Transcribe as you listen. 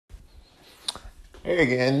Hey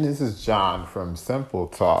again, this is John from Simple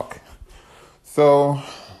Talk. So,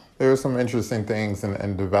 there are some interesting things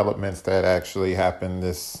and developments that actually happened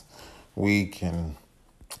this week, and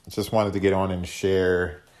just wanted to get on and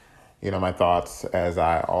share, my thoughts as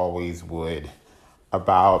I always would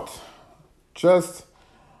about just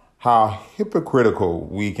how hypocritical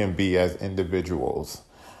we can be as individuals.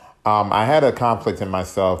 I had a conflict in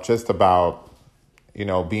myself just about,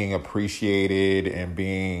 being appreciated and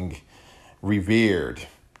being revered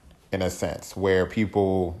in a sense where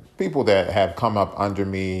people that have come up under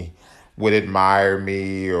me would admire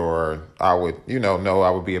me, or I would know I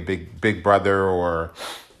would be a big brother, or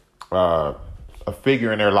uh, a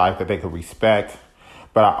figure in their life that they could respect.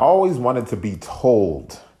 But I always wanted to be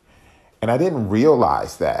told, and I didn't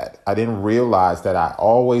realize that I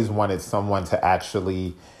always wanted someone to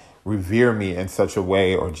actually revere me in such a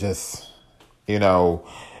way, or just you know,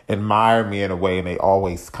 admire me in a way, and they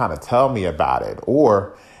always kind of tell me about it,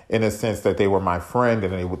 or in a sense that they were my friend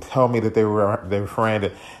and they would tell me that they were their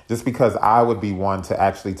friend, just because I would be one to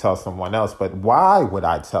actually tell someone else. But why would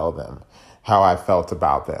I tell them how I felt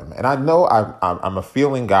about them? And I know I'm a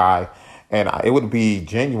feeling guy, and it would be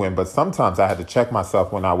genuine, but sometimes I had to check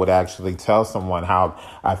myself when I would actually tell someone how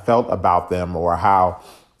I felt about them, or how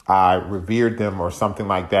I revered them, or something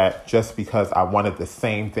like that, just because I wanted the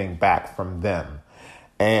same thing back from them.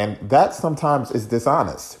 And that sometimes is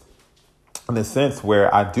dishonest, in a sense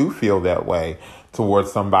where I do feel that way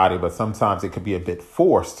towards somebody, but sometimes it could be a bit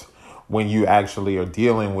forced when you actually are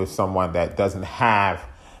dealing with someone that doesn't have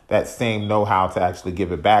that same know-how to actually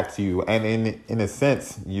give it back to you. And in a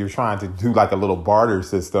sense, you're trying to do like a little barter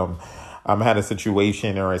system. I had a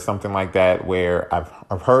situation or something like that where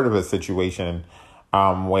I've heard of a situation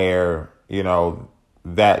where,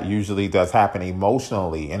 that usually does happen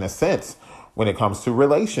emotionally, in a sense, when it comes to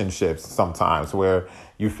relationships sometimes, where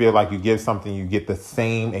you feel like you give something, you get the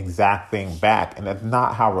same exact thing back. And that's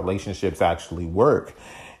not how relationships actually work.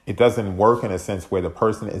 It doesn't work in a sense where the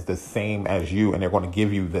person is the same as you and they're going to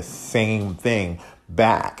give you the same thing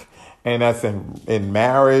back. And that's in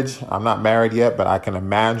marriage. I'm not married yet, but I can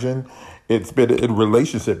imagine it's been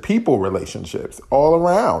in people relationships all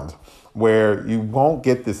around, where you won't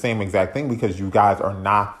get the same exact thing because you guys are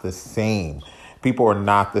not the same. People are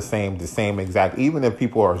not the same exact, even if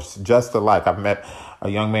people are just alike. I've met a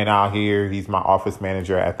young man out here. He's my office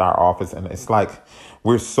manager at our office. And it's like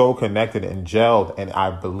we're so connected and gelled. And I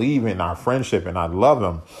believe in our friendship and I love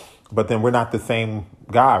him. But then we're not the same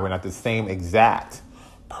guy. We're not the same exact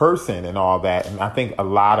person and all that. And I think a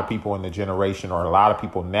lot of people in the generation, or a lot of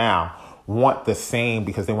people now, want the same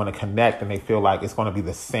because they want to connect and they feel like it's going to be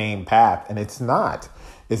the same path. And it's not.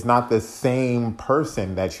 It's not the same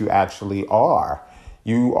person that you actually are.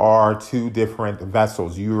 You are two different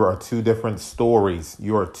vessels. You are two different stories.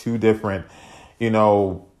 You are two different,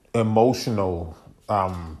 emotional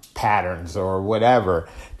patterns or whatever.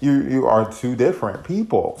 You are two different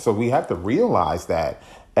people. So we have to realize that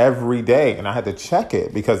every day. And I had to check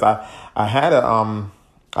it because I had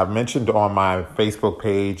I mentioned on my Facebook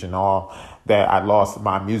page and all that I lost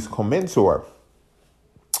my musical mentor.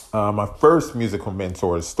 My first musical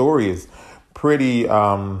mentor. The story is pretty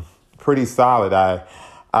solid.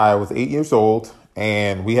 I was 8 years old,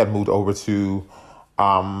 and we had moved over to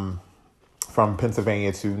from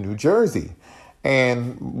Pennsylvania to New Jersey,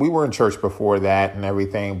 and we were in church before that and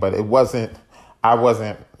everything. But it wasn't. I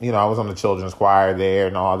wasn't. I was on the children's choir there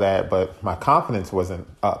and all that, but my confidence wasn't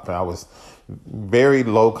up, and I was very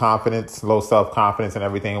low confidence, low self confidence, and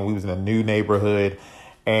everything. And we was in a new neighborhood,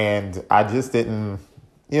 and I just didn't.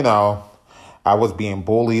 I was being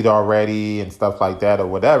bullied already and stuff like that or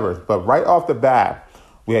whatever. But right off the bat,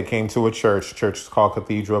 we had came to a church. Church is called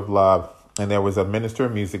Cathedral of Love. And there was a minister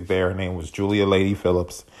of music there. Her name was Julia Lady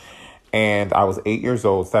Phillips. And I was 8 years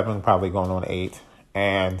old, 7, probably going on 8.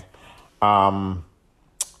 And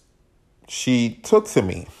she took to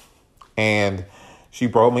me. And she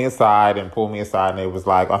brought me aside and pulled me aside. And it was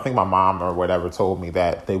like, I think my mom or whatever told me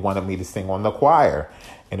that they wanted me to sing on the choir.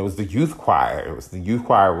 And it was the youth choir. The youth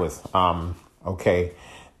choir was, okay,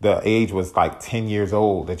 the age was like 10 years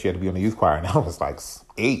old that you had to be on the youth choir. And I was like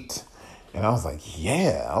 8. And I was like,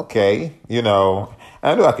 yeah, okay.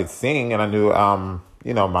 I knew I could sing, and I knew,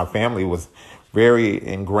 my family was very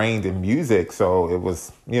ingrained in music. So it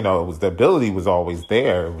was, the ability was always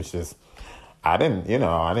there. It was just, I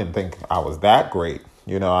didn't think I was that great.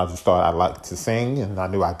 I just thought I liked to sing and I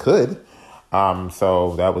knew I could.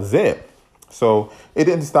 So that was it. So it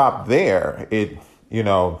didn't stop there.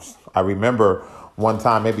 I remember one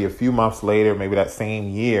time, maybe a few months later, maybe that same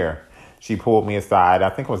year, she pulled me aside. I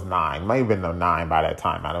think it was 9, might have been 9 by that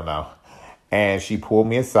time. I don't know. And she pulled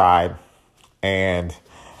me aside And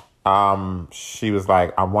she was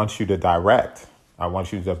like, I want you to direct. I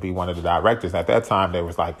want you to be one of the directors. At that time, there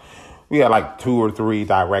was like, we had like 2 or 3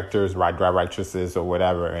 directors, right, directresses or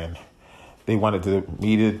whatever. And they wanted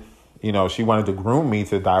she wanted to groom me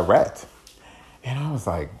to direct. And I was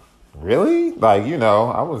like, really? Like,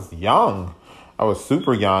 I was young. I was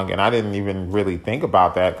super young, and I didn't even really think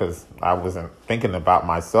about that because I wasn't thinking about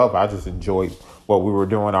myself. I just enjoyed what we were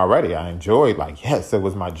doing already. I enjoyed, yes, it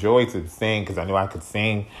was my joy to sing because I knew I could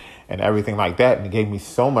sing and everything like that. And it gave me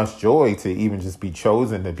so much joy to even just be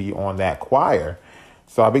chosen to be on that choir.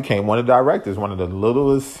 So I became one of the directors, one of the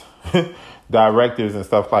littlest directors and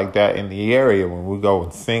stuff like that in the area when we go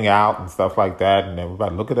and sing out and stuff like that. And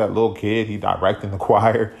everybody, look at that little kid, he directing the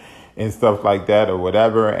choir and stuff like that or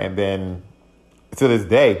whatever. And then to this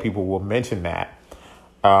day, people will mention that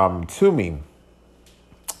to me.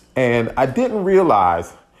 And I didn't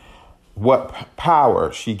realize what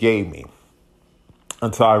power she gave me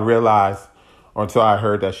until I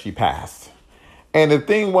heard that she passed. And the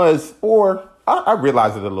thing was, I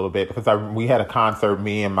realized it a little bit because we had a concert,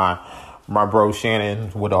 me and my bro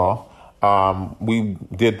Shannon Woodall. We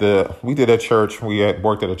did a church. We had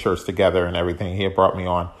worked at a church together and everything. He had brought me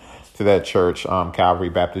on to that church, Calvary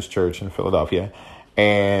Baptist Church in Philadelphia.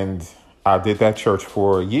 And I did that church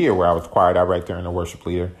for a year where I was choir director and a worship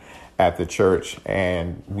leader at the church.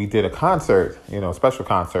 And we did a concert, special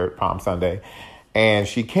concert, Palm Sunday. And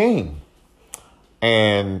she came.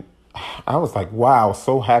 And I was like, wow, I was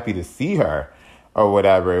so happy to see her or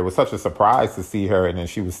whatever. It was such a surprise to see her. And then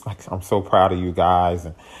she was like, I'm so proud of you guys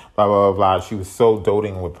and blah, blah, blah, blah. She was so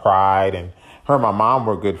doting with pride. And her and my mom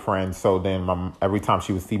were good friends. So then every time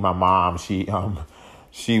she would see my mom, she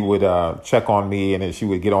would check on me, and then she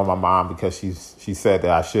would get on my mom because she said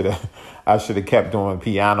that I should have kept doing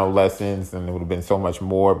piano lessons and it would have been so much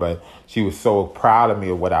more. But she was so proud of me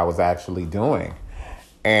of what I was actually doing.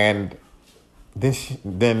 And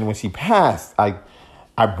then when she passed, I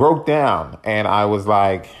broke down and I was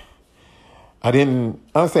like, I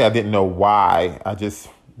didn't know why. I just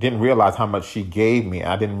didn't realize how much she gave me.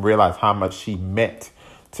 I didn't realize how much she meant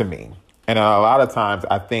to me. And a lot of times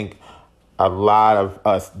I think a lot of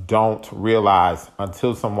us don't realize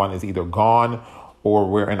until someone is either gone or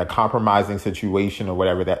we're in a compromising situation or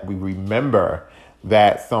whatever, that we remember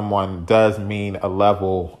that someone does mean a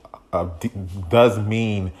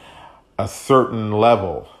certain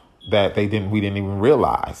level that we didn't even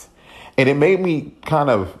realize. And it made me kind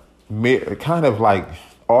of like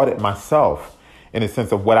audit myself in a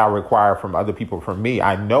sense of what I require from other people. From me,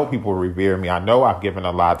 I know people revere me. I know I've given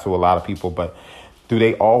a lot to a lot of people, but do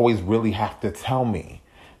they always really have to tell me?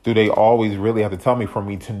 Do they always really have to tell me for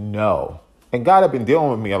me to know? And God had been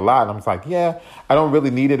dealing with me a lot. And I was like, yeah, I don't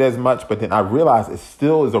really need it as much. But then I realized it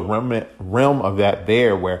still is a realm of that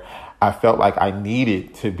there where I felt like I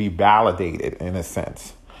needed to be validated in a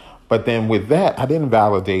sense. But then with that, I didn't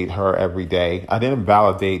validate her every day. I didn't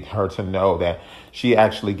validate her to know that she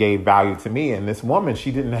actually gave value to me. And this woman,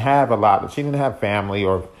 she didn't have family,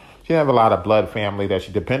 or she didn't have a lot of blood family that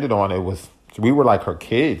she depended on. We were like her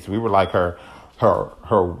kids. We were like her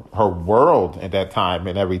world at that time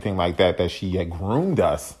and everything like that, that she had groomed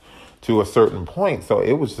us to a certain point. So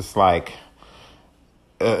it was just like,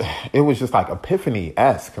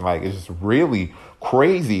 epiphany-esque. Like, it's just really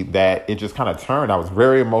crazy that it just kind of turned. I was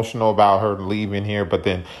very emotional about her leaving here, but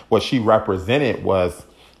then what she represented was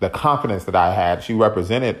the confidence that I had. She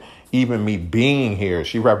represented even me being here.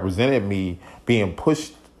 She represented me being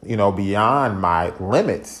pushed, beyond my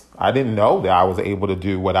limits. I didn't know that I was able to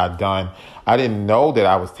do what I'd done. I didn't know that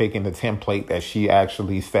I was taking the template that she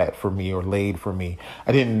actually set for me or laid for me.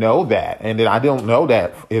 I didn't know that. And then I don't know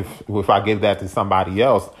that if I give that to somebody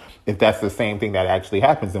else, if that's the same thing that actually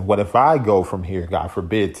happens. And what if I go from here, God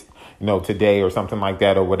forbid, today or something like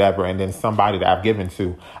that or whatever, and then somebody that I've given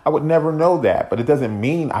to, I would never know that. But it doesn't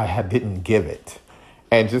mean I didn't give it.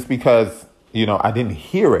 And just because, I didn't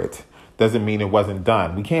hear it doesn't mean it wasn't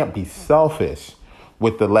done. We can't be selfish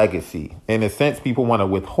with the legacy. In a sense, people want to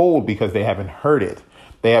withhold because they haven't heard it.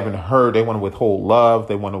 They want to withhold love.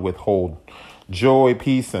 They want to withhold joy,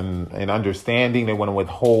 peace, and understanding. They want to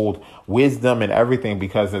withhold wisdom and everything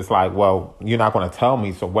because it's like, well, you're not going to tell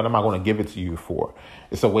me, so what am I going to give it to you for?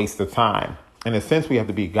 It's a waste of time. In a sense, we have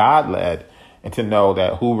to be God-led and to know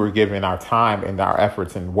that who we're giving our time and our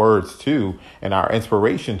efforts and words to and our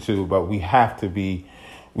inspiration to, but we have to be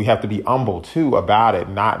humble too about it,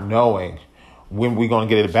 not knowing when we're going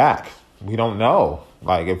to get it back. We don't know,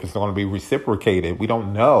 like, if it's going to be reciprocated. We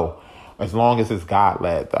don't know. as long as it's God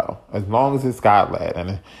led, though. As long as it's God led.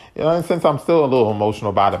 And, and since I'm still a little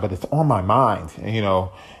emotional about it, but it's on my mind,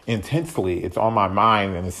 intensely, it's on my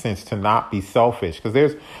mind in a sense to not be selfish. Because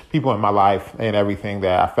there's people in my life and everything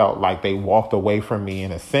that I felt like they walked away from me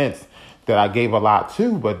in a sense that I gave a lot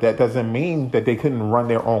to, but that doesn't mean that they couldn't run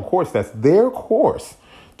their own course. That's their course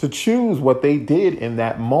to choose what they did in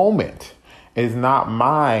that moment. It's not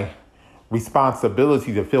my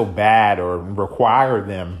responsibility to feel bad or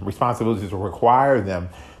responsibility to require them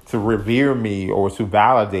to revere me or to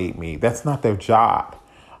validate me. That's not their job.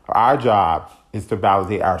 Our job is to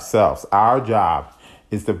validate ourselves. Our job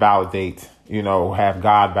is to validate, have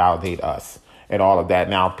God validate us and all of that.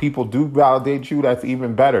 Now, if people do validate you, that's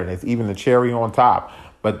even better. And it's even the cherry on top.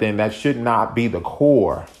 But then that should not be the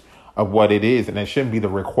core of what it is. And it shouldn't be the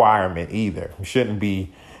requirement either. We shouldn't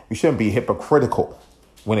be hypocritical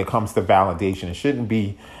when it comes to validation. It shouldn't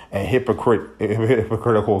be a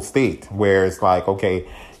hypocritical state where it's like, okay,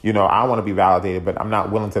 I want to be validated, but I'm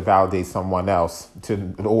not willing to validate someone else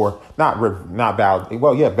validate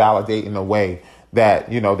in a way that,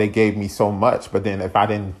 they gave me so much. But then if I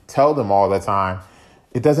didn't tell them all the time,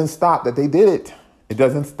 it doesn't stop that they did it. It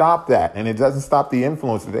doesn't stop that. And it doesn't stop the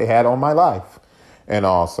influence that they had on my life. And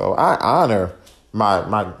also I honor my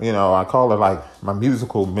I call her like my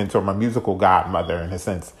musical mentor, my musical godmother in a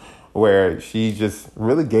sense, where she just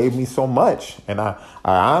really gave me so much. And I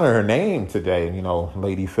honor her name today,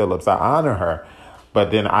 Lady Phillips. I honor her.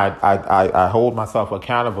 But then I hold myself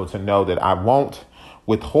accountable to know that I won't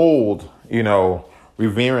withhold,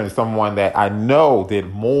 revering someone that I know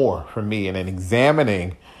did more for me. And then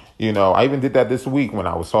examining, I even did that this week when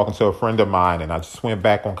I was talking to a friend of mine, and I just went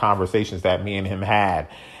back on conversations that me and him had.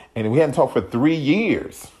 And we hadn't talked for 3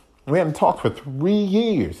 years.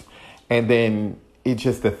 And then it's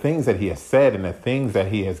just the things that he has said and the things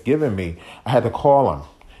that he has given me. I had to call him.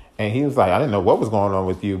 And he was like, I didn't know what was going on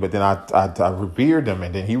with you. But then I revered him,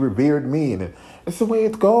 and then he revered me. And it's the way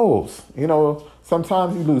it goes.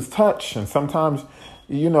 Sometimes you lose touch, and sometimes,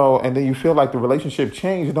 and then you feel like the relationship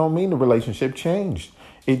changed. It don't mean the relationship changed.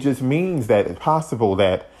 It just means that it's possible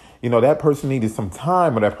that, that person needed some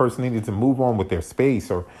time, or that person needed to move on with their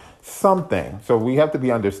space or something. So we have to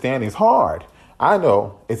be understanding. It's hard. I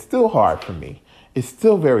know it's still hard for me. It's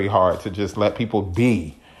still very hard to just let people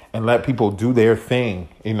be and let people do their thing,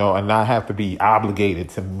 and not have to be obligated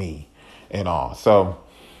to me and all. So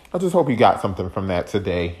I just hope you got something from that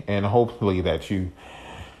today, and hopefully that you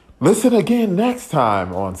listen again next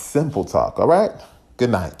time on Simple Talk. All right.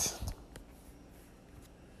 Good night.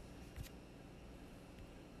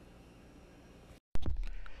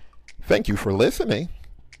 Thank you for listening.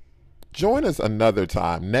 Join us another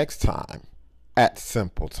time next time at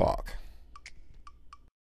Simple Talk.